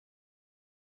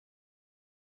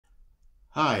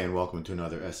Hi, and welcome to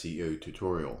another SEO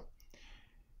tutorial.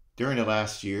 During the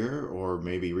last year, or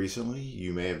maybe recently,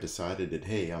 you may have decided that,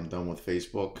 hey, I'm done with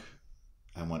Facebook.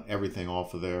 I want everything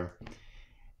off of there,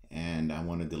 and I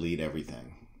want to delete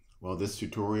everything. Well, this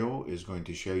tutorial is going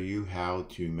to show you how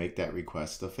to make that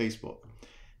request of Facebook.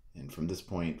 And from this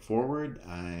point forward,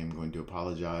 I'm going to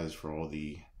apologize for all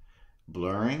the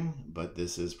blurring, but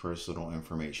this is personal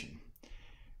information.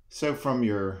 So from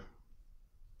your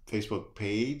Facebook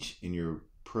page, in your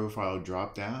profile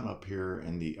drop down up here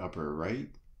in the upper right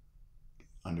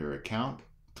under account,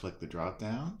 click the drop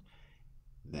down,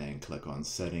 then click on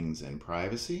settings and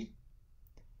privacy,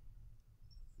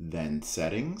 then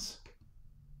settings,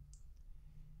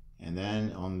 and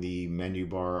then on the menu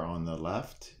bar on the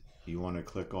left you want to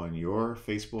click on your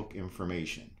Facebook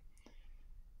information,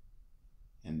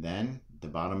 and then the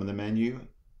bottom of the menu,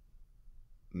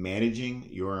 managing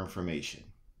your information.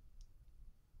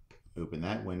 Open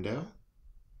that window,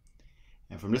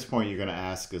 and from this point you're going to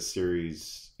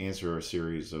answer a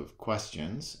series of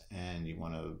questions, and you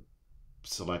want to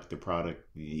select the product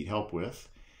you need help with,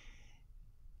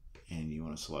 and you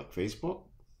want to select Facebook,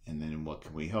 and then what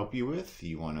can we help you with?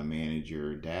 You want to manage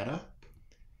your data,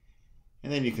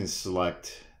 and then you can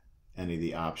select any of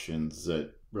the options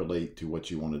that relate to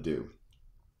what you want to do.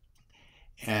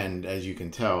 And as you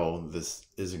can tell, this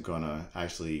isn't going to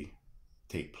actually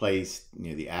take place.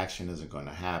 The action isn't going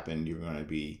to happen. You're going to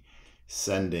be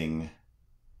sending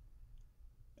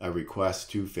a request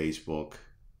to Facebook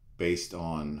based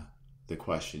on the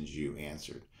questions you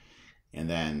answered, and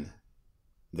then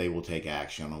they will take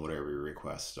action on whatever your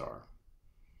requests are.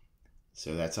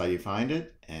 So that's how you find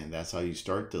it, and that's how you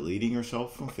start deleting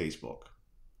yourself from Facebook.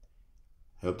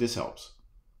 Hope this helps.